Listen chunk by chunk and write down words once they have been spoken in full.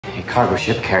A cargo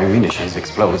ship carrying munitions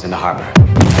explodes in the harbor.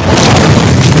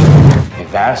 A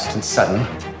vast and sudden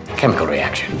chemical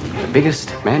reaction. The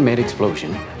biggest man-made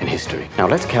explosion in history. Now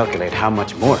let's calculate how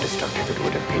much more destructive it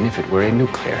would have been if it were a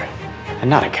nuclear and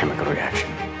not a chemical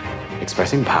reaction.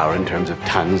 Expressing power in terms of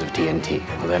tons of TNT.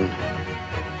 Well then,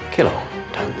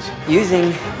 kilotons. Using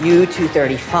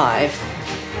U-235,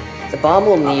 the bomb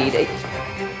will need a...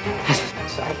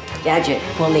 gadget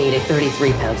will need a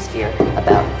 33-pound sphere,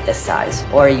 about this size.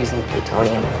 Or using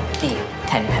plutonium, the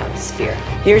 10-pound sphere.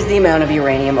 Here's the amount of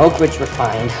uranium Oak Ridge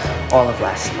refined all of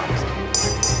last month.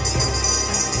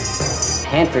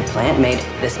 Hanford plant made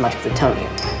this much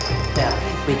plutonium. Now,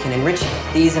 if we can enrich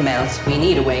these amounts, we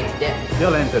need a way to dip.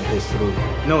 You'll enter this through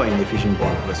knowing the fission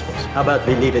bond response. How about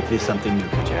we leave it with something new?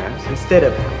 Jazz? Instead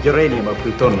of uranium or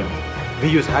plutonium, we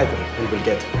use hydrogen. We will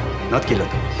get not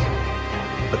kilotons,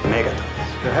 but megatons.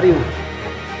 How do you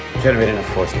generate enough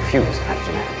force to fuse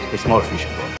hydrogen atoms? A small fission bond.